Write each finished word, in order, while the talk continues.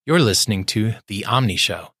You're listening to The Omni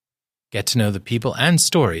Show. Get to know the people and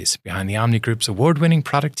stories behind the Omni Group's award-winning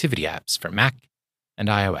productivity apps for Mac and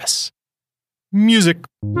iOS. Music.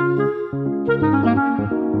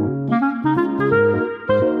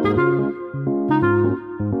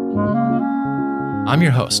 I'm your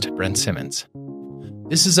host, Brent Simmons.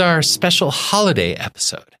 This is our special holiday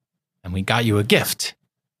episode, and we got you a gift.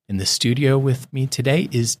 In the studio with me today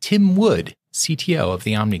is Tim Wood, CTO of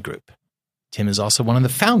the Omni Group. Tim is also one of the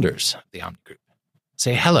founders of the Omni Group.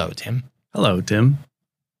 Say hello, Tim. Hello, Tim.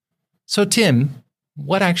 So, Tim,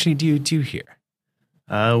 what actually do you do here?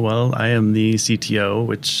 Well, I am the CTO,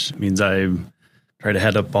 which means I try to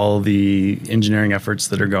head up all the engineering efforts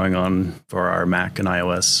that are going on for our Mac and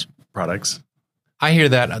iOS products. I hear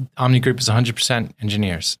that Omni Group is 100%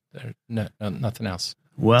 engineers. Nothing else.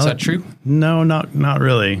 Well, is that true? No, not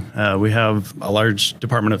really. We have a large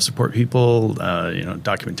department of support people,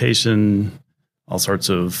 documentation, all sorts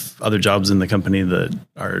of other jobs in the company that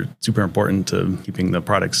are super important to keeping the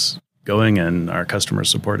products going and our customers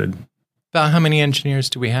supported. About how many engineers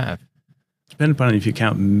do we have? Depending upon if you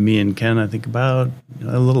count me and Ken, I think about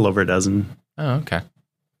a little over a dozen. Oh, okay.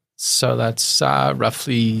 So that's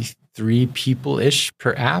roughly 3 people-ish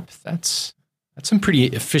per app. That's some pretty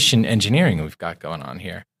efficient engineering we've got going on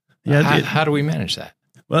here. Yeah. How do we manage that?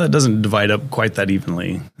 Well, it doesn't divide up quite that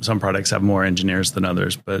evenly. Some products have more engineers than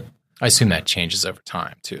others, but I assume that changes over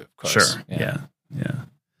time too, of course. Sure. Yeah.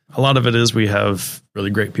 A lot of it is we have really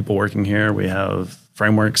great people working here. We have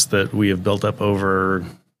frameworks that we have built up over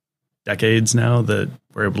decades now that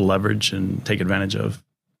we're able to leverage and take advantage of.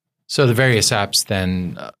 So the various apps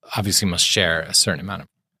then obviously must share a certain amount of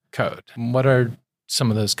code. What are some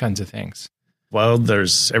of those kinds of things? Well,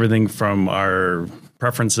 there's everything from our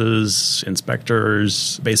preferences,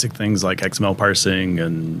 inspectors, basic things like XML parsing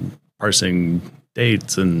and parsing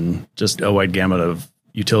dates, and just a wide gamut of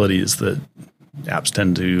utilities that apps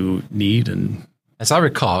tend to need. And as I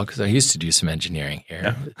recall, because I used to do some engineering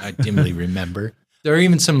here, I dimly remember, there are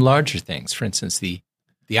even some larger things. For instance, the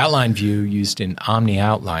outline view used in Omni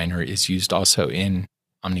Outliner is used also in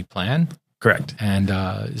OmniPlan. Correct. And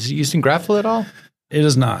is it used in Graphle at all? It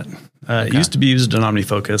is not. It used to be used in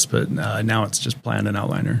OmniFocus, but now it's just Plan and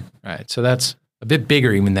Outliner. Right. So that's a bit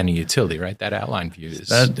bigger even than a utility, right? That outline view is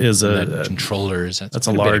controllers. That's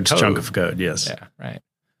a large chunk of code. Yes. Yeah. Right.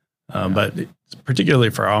 But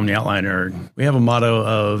particularly for Omni Outliner, we have a motto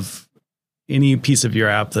of any piece of your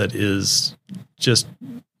app that is just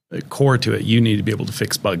core to it, you need to be able to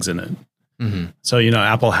fix bugs in it. Mm-hmm. So,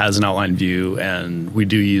 Apple has an outline view, and we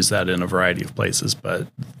do use that in a variety of places, but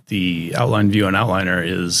the outline view and outliner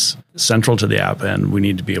is central to the app, and we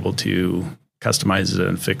need to be able to customize it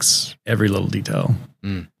and fix every little detail.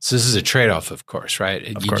 So this is a trade-off, of course, right?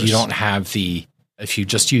 Of course. You don't have if you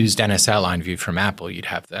just used NS Outline View from Apple, you'd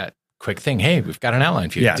have that quick thing. Hey, we've got an outline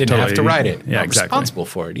view. Yeah, Didn't totally. have to write it. Yeah, Not exactly. responsible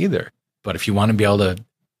for it either. But if you want to be able to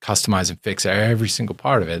customize and fix every single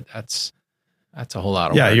part of it, that's a whole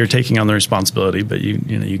lot of work. Yeah, you're taking on the responsibility, but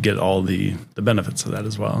you get all the benefits of that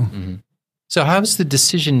as well. Mm-hmm. So how is the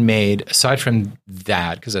decision made, aside from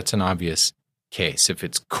that, because that's an obvious case, if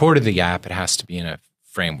it's core to the app, it has to be in a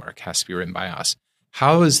framework, has to be written by us.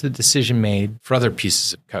 How is the decision made for other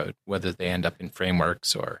pieces of code, whether they end up in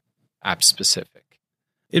frameworks or app specific?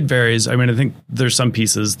 It varies. I mean, I think there's some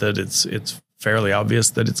pieces that it's fairly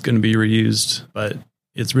obvious that it's going to be reused, but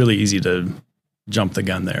it's really easy to jump the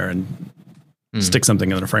gun there and stick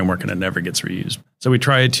something in a framework and it never gets reused. So we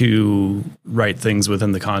try to write things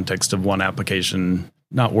within the context of one application,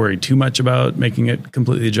 not worry too much about making it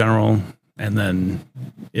completely general. And then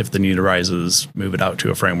if the need arises, move it out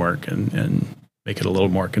to a framework and make it a little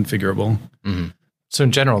more configurable. Mm-hmm. So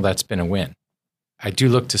in general, that's been a win. I do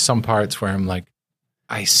look to some parts where I'm like,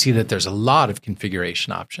 I see that there's a lot of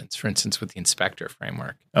configuration options, for instance, with the inspector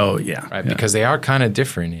framework. Oh, yeah. Right. Yeah. Because they are kind of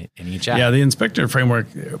different in each app. Yeah, the inspector framework,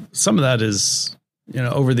 some of that is,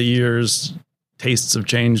 over the years, tastes have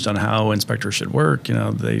changed on how inspectors should work.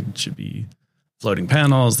 They should be floating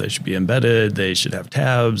panels. They should be embedded. They should have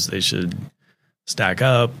tabs. They should stack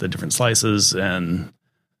up the different slices. And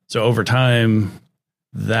so over time,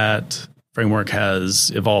 that framework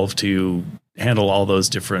has evolved to handle all those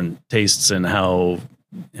different tastes and how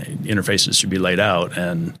interfaces should be laid out.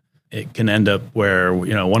 And it can end up where,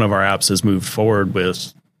 one of our apps has moved forward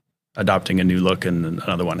with adopting a new look and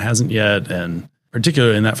another one hasn't yet. And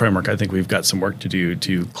particularly in that framework, I think we've got some work to do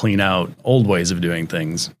to clean out old ways of doing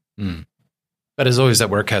things. But as always, that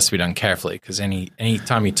work has to be done carefully, because any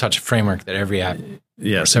time you touch a framework that every app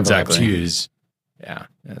or several apps use,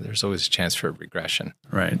 there's always a chance for regression.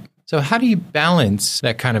 Right. So how do you balance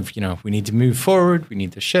that kind of, we need to move forward, we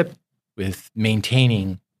need to ship, with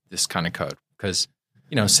maintaining this kind of code? Because,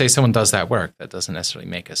 say someone does that work, that doesn't necessarily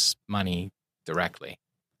make us money directly.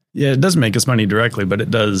 Yeah, it doesn't make us money directly, but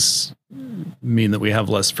it does mean that we have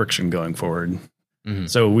less friction going forward. Mm-hmm.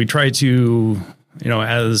 So we try to,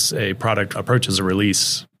 as a product approaches a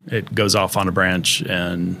release, it goes off on a branch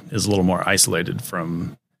and is a little more isolated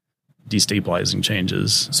from destabilizing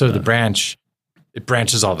changes. So the branch, it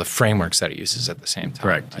branches all the frameworks that it uses at the same time.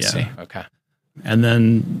 Correct. I see. Okay. And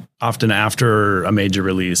then often after a major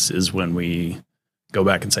release is when we go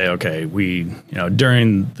back and say, okay,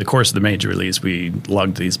 during the course of the major release, we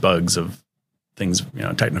logged these bugs of things,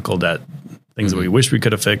 technical debt, things that we wish we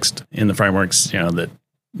could have fixed in the frameworks, that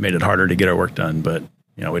made it harder to get our work done. But,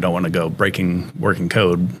 we don't want to go breaking working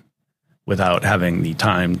code without having the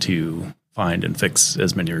time to find and fix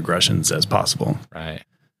as many regressions as possible. Right.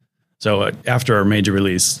 So after our major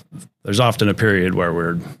release, there's often a period where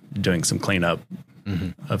we're doing some cleanup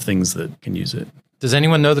of things that can use it. Does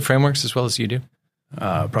anyone know the frameworks as well as you do?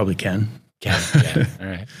 Probably can. Yeah. All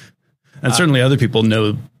right. And certainly other people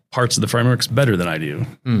know parts of the frameworks better than I do.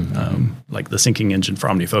 Like the syncing engine for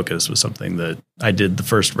OmniFocus was something that I did the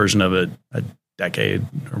first version of it a decade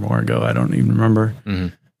or more ago. I don't even remember.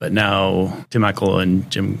 Mm-hmm. But now Tim Eckel and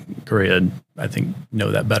Jim Correa, I think, know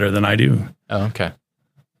that better than I do. Oh, okay.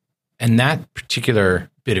 And that particular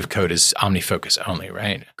bit of code is OmniFocus only,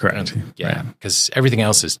 right? Correct. Yeah, because everything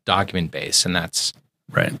else is document-based, and that's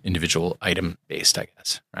right. Individual item-based, I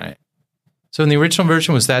guess, right? So in the original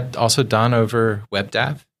version, was that also done over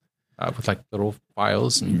WebDAV with like little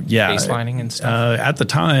files and baselining and stuff? At the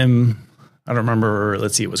time, I don't remember.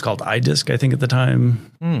 Let's see, it was called iDisk, I think, at the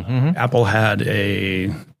time. Mm-hmm. Apple had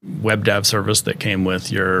a WebDAV service that came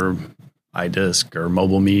with your iDisk or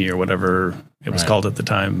MobileMe or whatever it was called at the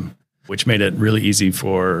time, which made it really easy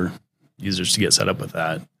for users to get set up with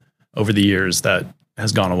that. Over the years, that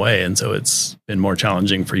has gone away, and so it's been more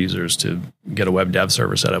challenging for users to get a WebDAV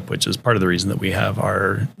server set up, which is part of the reason that we have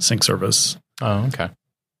our sync service. Oh, okay.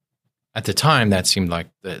 At the time, that seemed like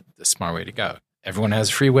the smart way to go. Everyone has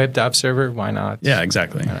a free WebDAV server. Why not? Yeah,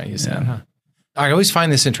 exactly. Why not use that? Huh? I always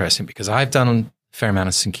find this interesting because I've done a fair amount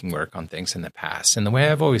of syncing work on things in the past, and the way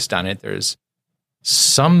I've always done it, there's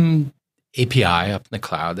some API up in the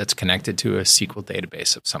cloud that's connected to a SQL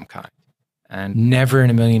database of some kind. And never in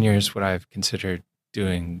a million years would I have considered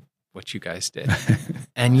doing what you guys did.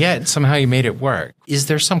 And yet somehow you made it work. Is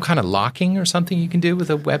there some kind of locking or something you can do with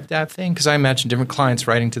a WebDAV thing? Because I imagine different clients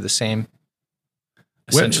writing to the same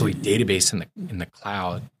essentially database in the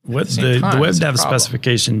cloud. The WebDAV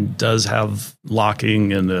specification does have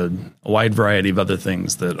locking and a wide variety of other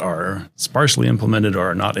things that are sparsely implemented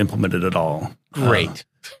or are not implemented at all. Great.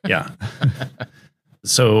 Yeah.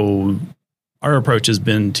 So our approach has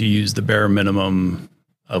been to use the bare minimum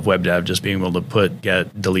of WebDAV, just being able to put,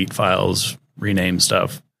 get, delete files, rename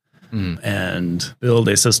stuff, and build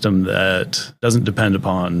a system that doesn't depend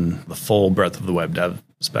upon the full breadth of the WebDAV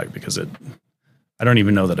spec, because I don't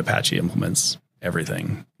even know that Apache implements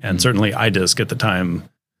everything. And certainly iDisk at the time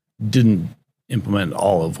didn't implement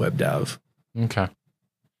all of WebDAV. Okay.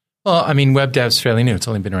 Well, I mean, WebDAV's fairly new. It's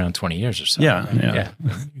only been around 20 years or so. Yeah. Right? Yeah.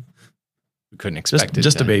 We couldn't expect it.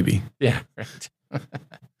 Just a baby. Yeah. Right.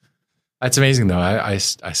 That's amazing, though. I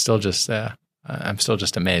still just, I'm still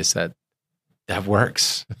just amazed that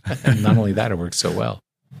works. And not only that, it works so well.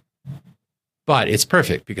 But it's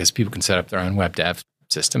perfect because people can set up their own WebDAV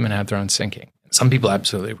system and have their own syncing. Some people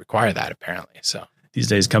absolutely require that, apparently. So these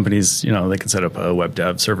days, companies, they can set up a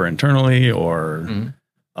WebDAV server internally, or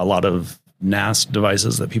a lot of NAS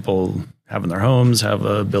devices that people have in their homes have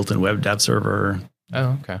a built-in WebDAV server.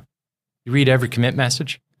 Oh, okay. You read every commit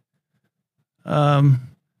message?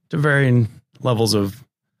 To varying levels of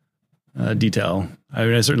detail. I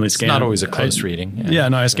mean, I certainly scan. It's not always a close reading.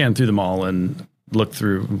 I scan through them all and look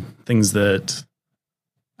through things that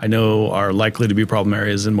I know are likely to be problem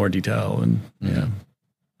areas in more detail. And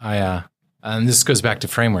and this goes back to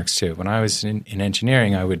frameworks too. When I was in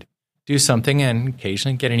engineering, I would do something and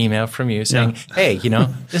occasionally get an email from you saying, "Hey,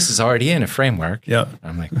 this is already in a framework." Yeah.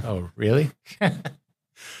 I'm like, "Oh, really?"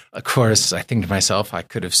 Of course, I think to myself, I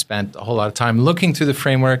could have spent a whole lot of time looking through the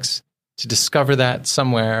frameworks to discover that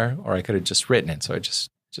somewhere, or I could have just written it. So I just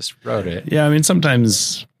wrote it. Yeah, I mean,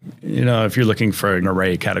 sometimes, if you're looking for an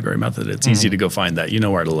array category method, it's easy to go find that. You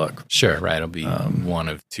know where to look. Sure, right. It'll be one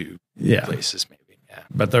of two places, maybe. Yeah.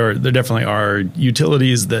 But there definitely are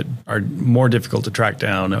utilities that are more difficult to track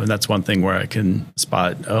down. And that's one thing where I can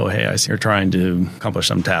spot, oh, hey, I see you're trying to accomplish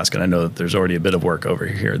some task, and I know that there's already a bit of work over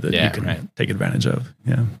here that you can take advantage of.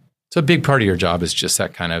 Yeah. So a big part of your job is just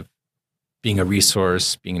that kind of being a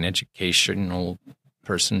resource, being an educational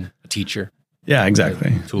person, a teacher. Yeah,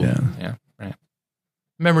 exactly. A tool. Yeah, right.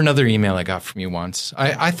 remember another email I got from you once.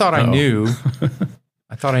 I thought I knew.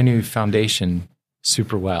 I thought I knew Foundation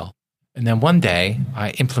super well. And then one day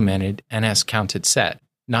I implemented NS counted set,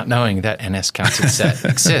 not knowing that NS counted set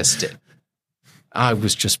existed. I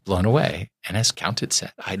was just blown away. NS counted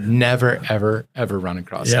set. I'd never, ever, ever run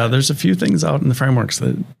across that. Yeah, there's a few things out in the frameworks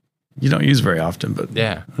that you don't use very often, but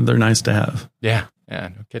they're nice to have. Yeah,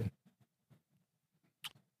 no kidding.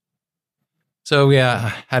 So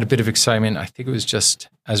yeah, I had a bit of excitement. I think it was just,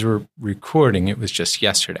 as we're recording, it was just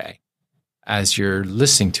yesterday. As you're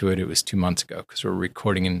listening to it, it was 2 months ago because we're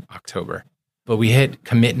recording in October. But we hit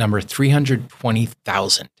commit number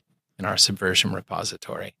 320,000 in our Subversion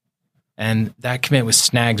repository. And that commit was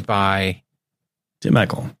snagged by Tim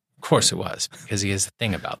Eckel. Of course it was, because he has a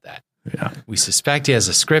thing about that. Yeah. We suspect he has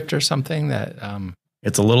a script or something that...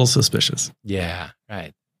 it's a little suspicious. Yeah,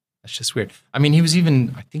 right. That's just weird. I mean,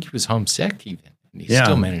 I think he was homesick even, and he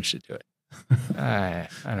still managed to do it. I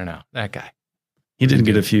don't know. That guy. He did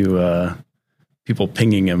get a few people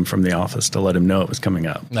pinging him from the office to let him know it was coming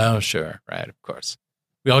up. Oh, sure. Right, of course.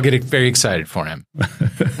 We all get very excited for him.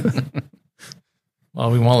 Well,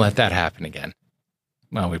 we won't let that happen again.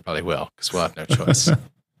 Well, we probably will, because we'll have no choice.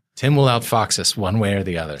 Tim will outfox us one way or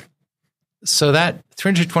the other. So that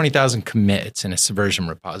 320,000 commits in a Subversion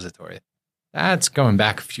repository, that's going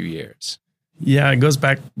back a few years. Yeah, it goes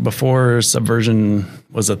back before Subversion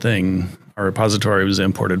was a thing. Our repository was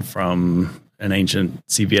imported from an ancient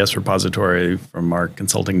CVS repository from our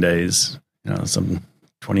consulting days, some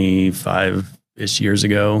 25-ish years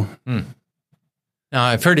ago. Now,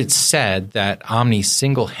 I've heard it said that Omni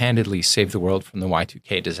single-handedly saved the world from the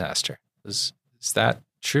Y2K disaster. Is that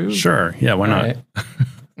true? Sure. Yeah, why not? Right.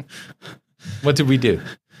 What did we do?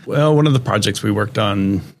 Well, one of the projects we worked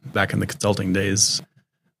on back in the consulting days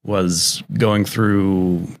was going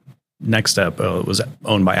through NextStep. It was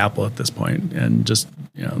owned by Apple at this point, and just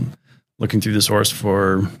looking through the source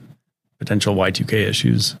for potential Y2K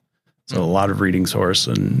issues. So a lot of reading source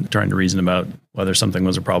and trying to reason about whether something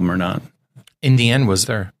was a problem or not. In the end, was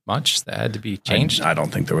there much that had to be changed? I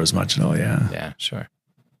don't think there was much at all, yeah. Yeah, sure.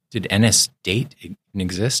 Did NS date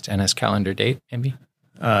exist? NS calendar date, maybe?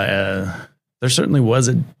 There certainly was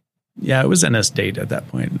it was NS date at that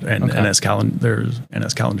point, and okay. NS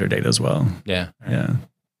calendar date as well. Yeah.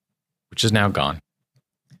 Which is now gone.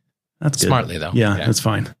 That's good. Smartly, though. Yeah, that's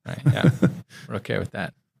fine. Right, yeah. We're okay with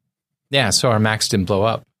that. Yeah, so our Macs didn't blow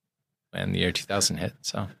up when the year 2000 hit,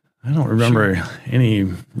 so... I don't remember any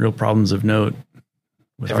real problems of note.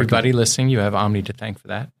 Everybody listening, you have Omni to thank for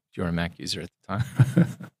that, if you were a Mac user at the time.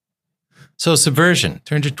 So Subversion,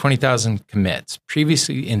 320,000 commits,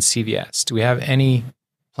 previously in CVS. Do we have any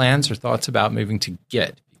plans or thoughts about moving to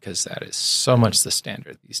Git? Because that is so much the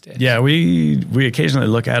standard these days. Yeah, we occasionally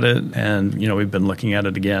look at it, and we've been looking at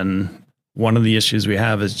it again. One of the issues we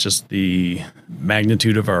have is just the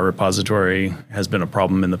magnitude of our repository has been a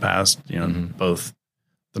problem in the past, both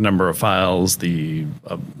the number of files, the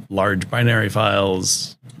large binary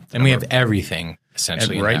files. And we have everything,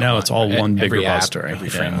 essentially. And right now, it's all one big repository. Every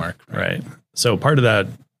framework. Right. So part of that,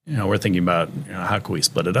 we're thinking about, how can we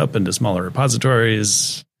split it up into smaller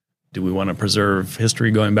repositories? Do we want to preserve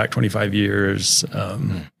history going back 25 years?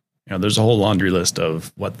 There's a whole laundry list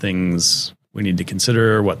of what things we need to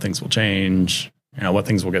consider, what things will change, what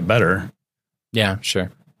things will get better. Yeah, sure.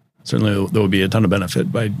 Certainly, there would be a ton of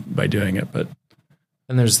benefit by doing it, but...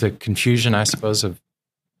 And there's the confusion, I suppose, of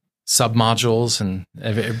submodules, and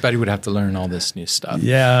everybody would have to learn all this new stuff.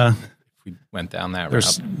 Yeah. If we went down that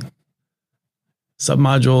route.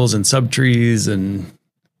 Submodules and subtrees and...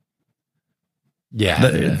 Yeah. I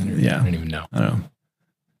don't even know. I don't know.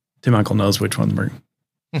 Tim Eckel knows which one we're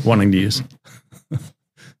wanting to use.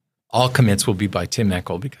 All commits will be by Tim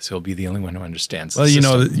Eckel because he'll be the only one who understands. Well,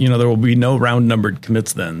 there will be no round numbered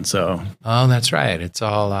commits then. So. Oh, that's right. It's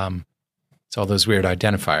all those weird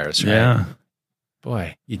identifiers, right? Yeah.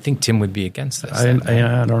 Boy, you'd think Tim would be against this.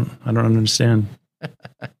 I don't understand.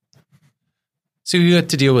 So you have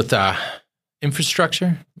to deal with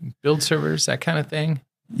infrastructure, build servers, that kind of thing.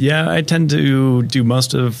 Yeah, I tend to do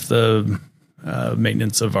most of the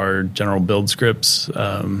maintenance of our general build scripts.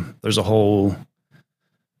 There's a whole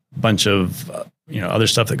bunch of other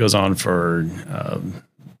stuff that goes on for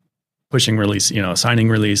pushing release, assigning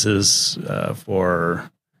releases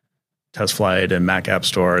for Test Flight and Mac App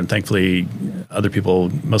Store, and thankfully other people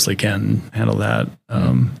mostly can handle that.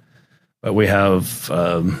 But we have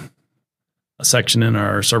a section in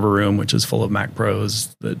our server room which is full of Mac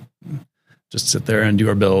pros that just sit there and do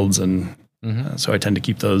our builds, and so I tend to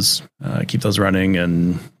keep those running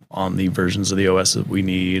and on the versions of the OS that we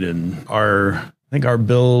need. And I think our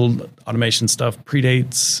build automation stuff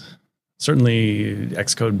predates certainly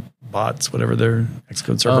Xcode bots, whatever their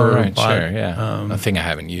Xcode server bot. Sure, yeah. A thing I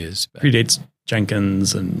haven't used. But. Predates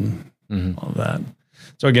Jenkins and all of that.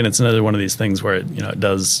 So again, it's another one of these things where it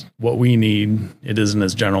does what we need. It isn't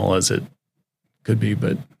as general as it could be,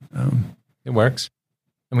 but it works.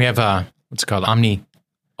 And we have what's it called, Omni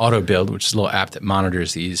Auto Build, which is a little app that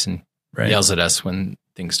monitors these and yells at us when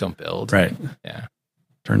things don't build. Right. Yeah.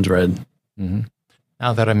 Turns red. Mm-hmm.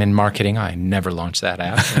 Now that I'm in marketing, I never launch that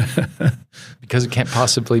app because it can't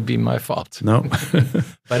possibly be my fault. No.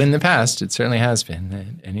 But in the past, it certainly has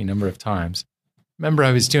been any number of times. Remember,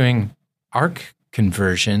 I was doing Arc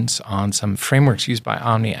conversions on some frameworks used by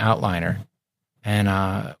Omni Outliner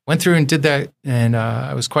and went through and did that. And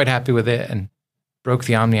I was quite happy with it and broke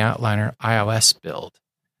the Omni Outliner iOS build.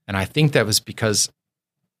 And I think that was because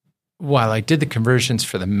while I did the conversions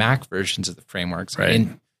for the Mac versions of the frameworks, I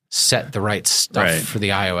didn't set the right stuff for the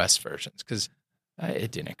iOS versions because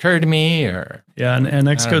it didn't occur to me or... Yeah, and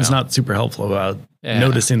Xcode's not super helpful about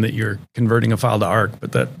noticing that you're converting a file to Arc,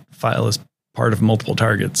 but that file is part of multiple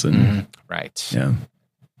targets. And Right. Yeah.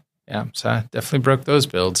 Yeah, so I definitely broke those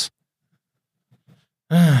builds.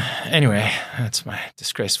 Anyway, that's my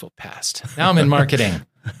disgraceful past. Now I'm in marketing.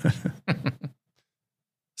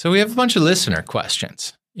 So we have a bunch of listener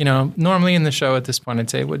questions. Normally in the show at this point, I'd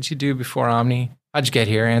say, what did you do before Omni? How'd you get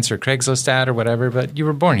here? Answer Craigslist ad or whatever, but you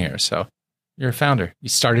were born here, so you're a founder. You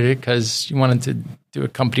started it because you wanted to do a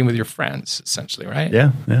company with your friends, essentially, right?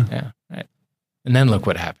 Yeah, right. And then look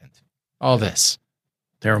what happened. All this.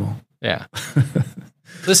 Terrible. Yeah.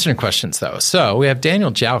 Listener questions, though. So we have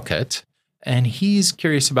Daniel Jalkut, and he's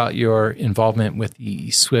curious about your involvement with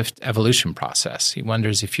the Swift evolution process. He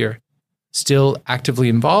wonders if you're still actively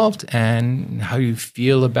involved and how you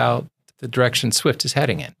feel about the direction Swift is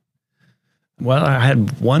heading in. Well, I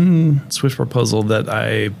had one Swift proposal that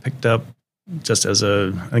I picked up just as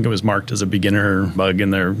I think it was marked as a beginner bug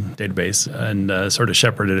in their database and sort of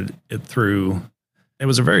shepherded it through. It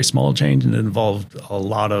was a very small change and it involved a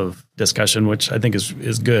lot of discussion, which I think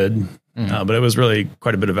is good, but it was really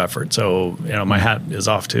quite a bit of effort. So, my hat is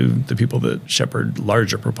off to the people that shepherd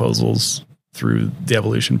larger proposals through the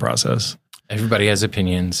evolution process. Everybody has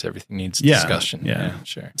opinions. Everything needs discussion. Yeah,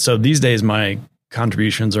 sure. So these days, my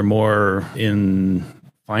contributions are more in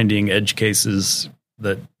finding edge cases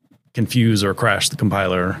that confuse or crash the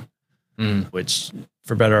compiler, which,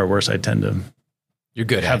 for better or worse, I tend to You're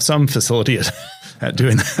good have some facility at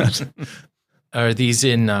doing that. Are these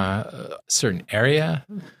in a certain area?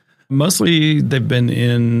 Mostly they've been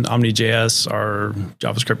in Omni.js, our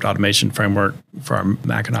JavaScript automation framework for our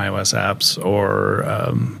Mac and iOS apps,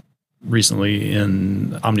 or recently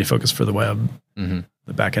in OmniFocus for the web,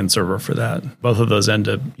 the backend server for that. Both of those end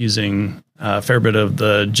up using a fair bit of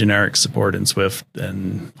the generic support in Swift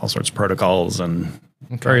and all sorts of protocols and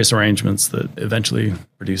various arrangements that eventually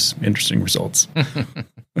produce interesting results.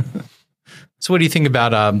 So what do you think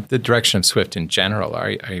about the direction of Swift in general?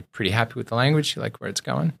 Are you pretty happy with the language? You like where it's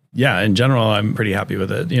going? Yeah, in general, I'm pretty happy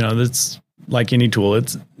with it. It's like any tool.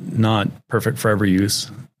 It's not perfect for every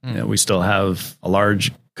use. We still have a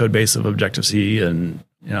large code base of Objective-C, and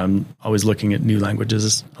I'm always looking at new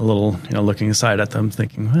languages, a little, looking aside at them,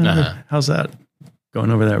 thinking, how's that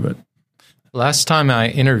going over there? But last time I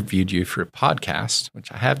interviewed you for a podcast,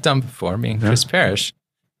 which I have done before, me and Chris Parrish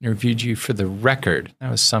interviewed you for The Record.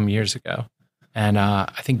 That was some years ago. And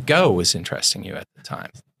I think Go was interesting you at the time.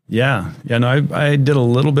 Yeah. No, I did a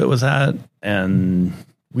little bit with that. And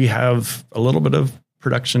we have a little bit of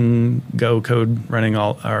production Go code running.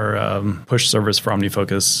 All our push service for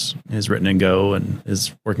OmniFocus is written in Go and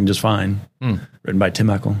is working just fine. Written by Tim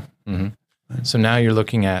Eckel. So now you're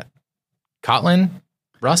looking at Kotlin,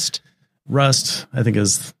 Rust? Rust, I think,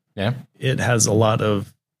 it has a lot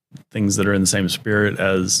of things that are in the same spirit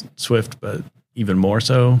as Swift, but even more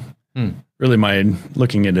so. Really, my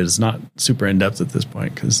looking at it is not super in depth at this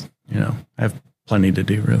point because, I have plenty to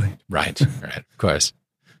do, really. Right, of course.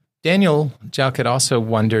 Daniel Jalkut also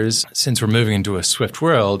wonders, since we're moving into a Swift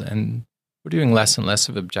world and we're doing less and less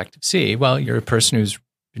of Objective-C, well, you're a person who's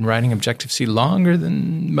been writing Objective-C longer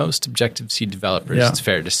than most Objective-C developers, it's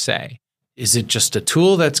fair to say. Is it just a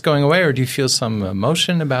tool that's going away, or do you feel some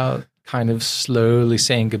emotion about kind of slowly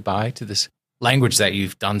saying goodbye to this language that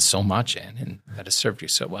you've done so much in and that has served you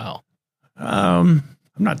so well? I'm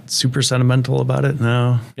not super sentimental about it,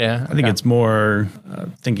 no. Yeah. I think it's more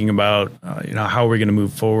thinking about, how are we going to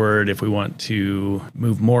move forward if we want to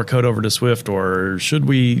move more code over to Swift, or should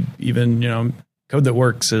we even, code that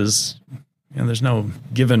works is, there's no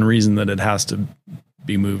given reason that it has to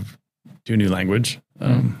be moved to a new language.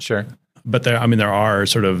 Sure. But there are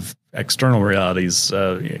sort of external realities,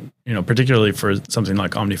 particularly for something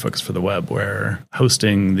like OmniFocus for the web, where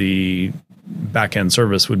hosting the backend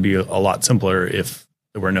service would be a lot simpler if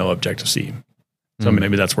there were no Objective-C. So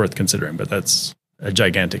maybe that's worth considering, but that's a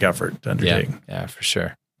gigantic effort to undertake. Yeah, for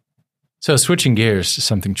sure. So switching gears to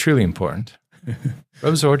something truly important.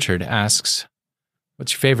 Rose Orchard asks,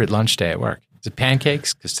 what's your favorite lunch day at work? Is it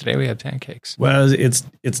pancakes? Because today we had pancakes. Well, it's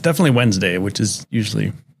definitely Wednesday, which is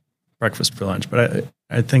usually breakfast for lunch. But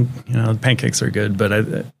I think, the pancakes are good, but I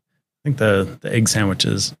think the egg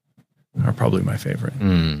sandwiches are probably my favorite.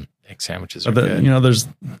 Egg sandwiches are good. There's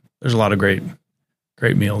a lot of great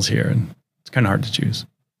meals here, and it's kind of hard to choose.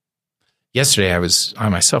 Yesterday, I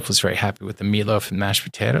myself was very happy with the meatloaf and mashed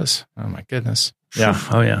potatoes. Oh my goodness! Yeah.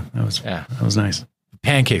 Oh yeah. That was nice.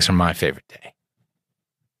 Pancakes are my favorite day.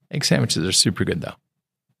 Egg sandwiches are super good though.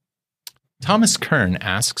 Thomas Kern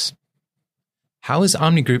asks, how is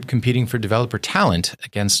Omni Group competing for developer talent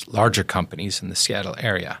against larger companies in the Seattle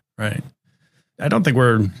area? Right. I don't think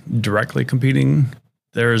we're directly competing.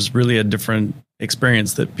 There's really a different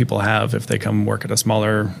experience that people have if they come work at a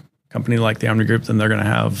smaller company like the Omni Group than they're going to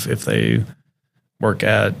have if they work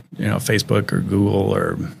at Facebook or Google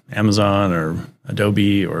or Amazon or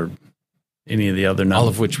Adobe or any of the other. All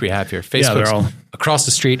of which we have here. Facebook's they're all across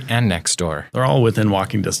the street and next door. They're all within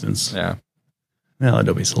walking distance. Yeah. Well,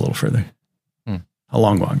 Adobe's a little further. A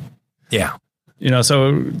long walk. Yeah.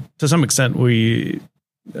 So to some extent,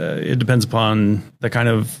 it depends upon the kind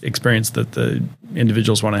of experience that the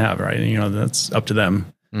individuals want to have, right? That's up to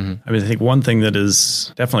them. Mm-hmm. I think one thing that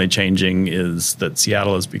is definitely changing is that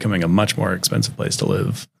Seattle is becoming a much more expensive place to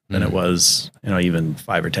live than it was, even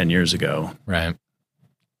 5 or 10 years ago. Right.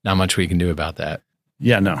 Not much we can do about that.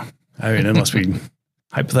 Yeah, no. Unless we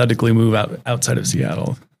hypothetically move outside of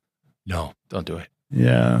Seattle. No, don't do it.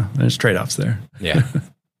 Yeah, there's trade-offs there. Yeah.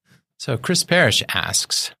 So Chris Parrish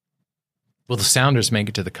asks, will the Sounders make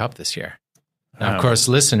it to the Cup this year? Now, of course,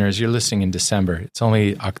 listeners, you're listening in December. It's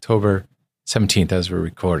only October 17th as we're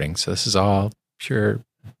recording. So this is all pure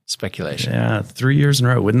speculation. Yeah, 3 years in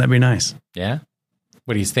a row. Wouldn't that be nice? Yeah.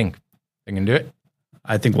 What do you think? They can do it?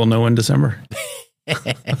 I think we'll know in December.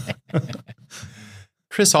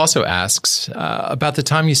 Chris also asks about the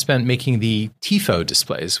time you spent making the TIFO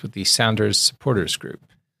displays with the Sounders supporters group.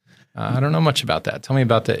 I don't know much about that. Tell me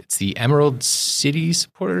about that. It's the Emerald City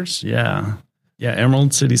supporters? Yeah. Yeah,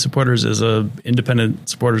 Emerald City Supporters is a independent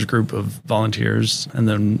supporters group of volunteers. And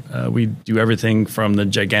then we do everything from the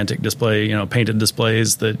gigantic display, painted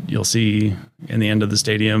displays that you'll see in the end of the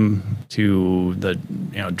stadium to the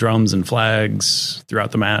drums and flags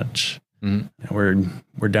throughout the match. Mm-hmm.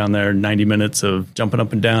 We're down there 90 minutes of jumping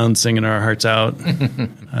up and down, singing our hearts out,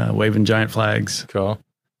 waving giant flags. Cool.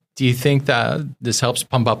 Do you think that this helps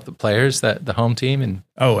pump up the players, the home team? And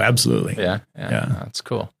oh, absolutely. Yeah. That's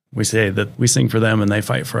cool. We say that we sing for them and they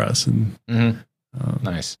fight for us. And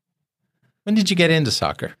nice. When did you get into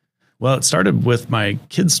soccer? Well, it started with my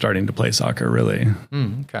kids starting to play soccer, really.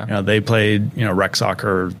 Okay. They played, rec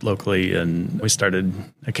soccer locally, and we started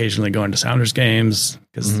occasionally going to Sounders games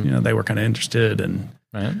because, they were kind of interested. And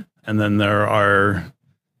then there are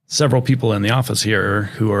several people in the office here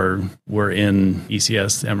who were in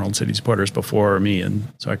ECS, the Emerald City Supporters, before me.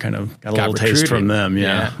 And so I kind of got a little taste from them.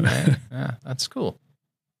 Yeah. Yeah, that's cool.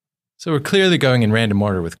 So we're clearly going in random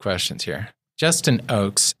order with questions here. Justin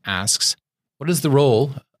Oakes asks, what is the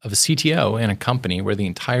role of a CTO in a company where the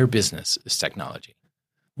entire business is technology?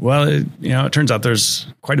 Well, it turns out there's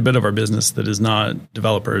quite a bit of our business that is not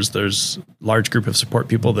developers. There's a large group of support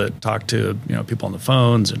people that talk to, people on the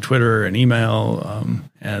phones and Twitter and email.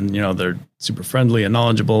 And they're super friendly and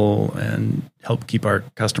knowledgeable and help keep our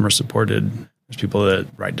customers supported. There's people that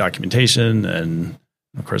write documentation. And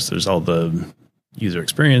of course, there's all the user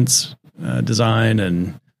experience design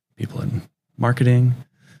and people in marketing.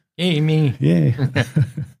 Hey, me. Yay.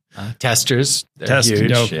 Testers. They're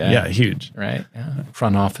huge. Yeah, huge. Right. Yeah.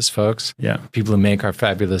 Front office folks. Yeah. People who make our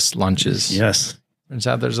fabulous lunches. Yes. Turns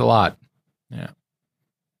out there's a lot. Yeah.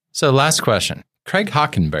 So last question. Craig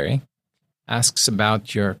Hockenberry asks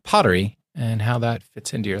about your pottery and how that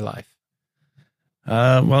fits into your life.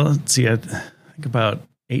 Well, let's see. I think about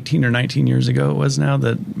 18 or 19 years ago it was now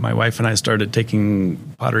that my wife and I started taking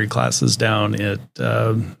pottery classes down at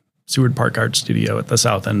Seward Park Art Studio at the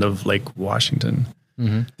south end of Lake Washington.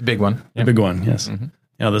 Mm-hmm. The big one. The big one, yes.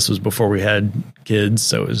 Mm-hmm. This was before we had kids,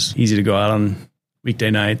 so it was easy to go out on weekday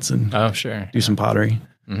nights and do some pottery.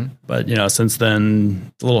 Mm-hmm. But, since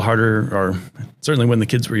then, it's a little harder, or certainly when the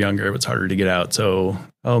kids were younger, it was harder to get out. So,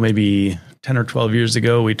 maybe 10 or 12 years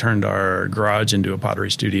ago, we turned our garage into a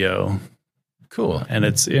pottery studio. Cool. And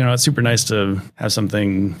it's, it's super nice to have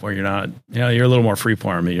something where you're not, you're a little more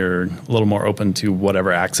freeform. You're a little more open to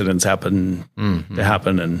whatever accidents happen to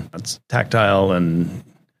happen. And it's tactile and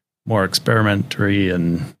more experimentary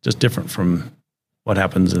and just different from what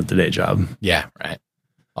happens at the day job. Yeah, right.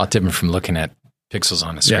 A lot different from looking at pixels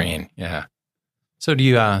on a screen. Yeah. So do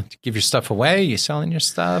you give your stuff away? You selling your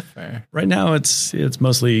stuff? Or? Right now, it's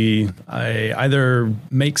mostly I either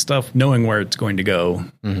make stuff knowing where it's going to go,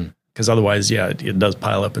 because otherwise, it does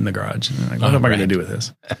pile up in the garage. And what am I going to do with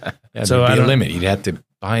this? So there'd be a limit. You'd have to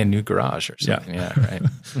buy a new garage or something. Yeah, right.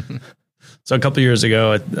 So a couple of years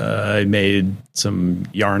ago, I made some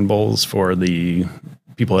yarn bowls for the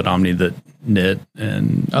people at Omni that knit.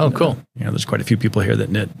 And cool. There's quite a few people here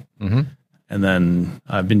that knit. And then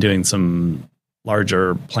I've been doing some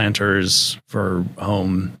larger planters for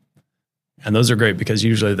home. And those are great because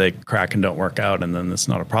usually they crack and don't work out, and then it's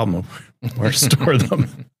not a problem where to store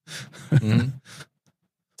them.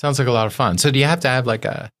 Sounds like a lot of fun. So do you have to have like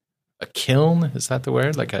a kiln? Is that the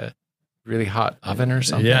word? Like a really hot oven or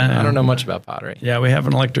something? Yeah. I don't know much about pottery. Yeah, we have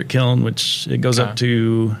an electric kiln, which it goes up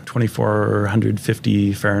to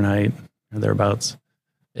 2,450 Fahrenheit or thereabouts.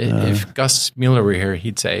 If Gus Mueller were here,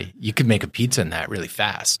 he'd say, you could make a pizza in that really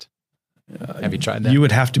fast. Have you tried that? You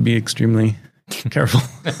would have to be extremely careful.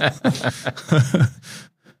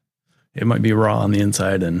 It might be raw on the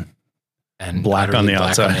inside and black on the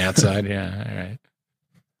outside. On the outside, yeah,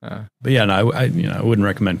 all right. But yeah, no, I wouldn't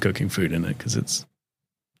recommend cooking food in it because it's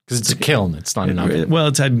a kiln. It's not an oven. Well,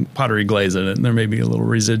 it's had pottery glaze in it, and there may be a little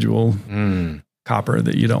residual copper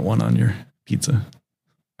that you don't want on your pizza.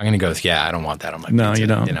 I'm going to go with, I don't want that on my pizza. No, you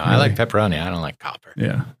don't. Really. I like pepperoni. I don't like copper.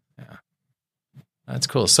 Yeah. That's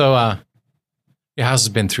cool. So your house has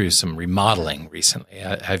been through some remodeling recently.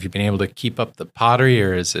 Have you been able to keep up the pottery,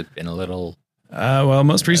 or has it been a little well,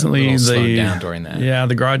 most recently slowed down during that? Yeah,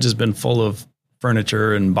 the garage has been full of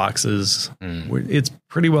furniture and boxes. It's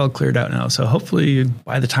pretty well cleared out now. So hopefully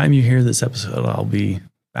by the time you hear this episode, I'll be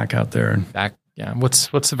back out there. Yeah. What's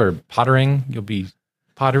the verb? Pottering? You'll be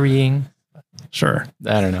potterying? Sure.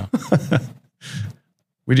 I don't know.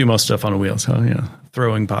 We do most stuff on a wheel. So,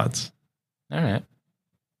 throwing pots. All right.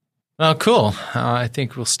 Well, cool. I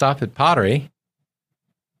think we'll stop at pottery.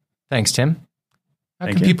 Thanks, Tim. How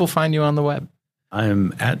can people find you on the web?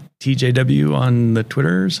 I'm at TJW on the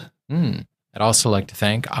Twitters. I'd also like to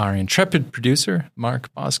thank our intrepid producer,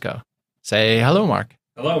 Mark Bosco. Say hello, Mark.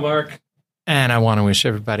 Hello, Mark. And I want to wish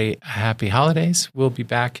everybody a happy holidays. We'll be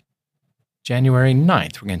back January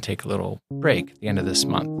 9th. We're going to take a little break at the end of this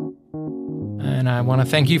month. And I want to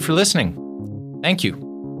thank you for listening. Thank you.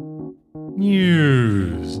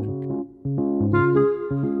 News.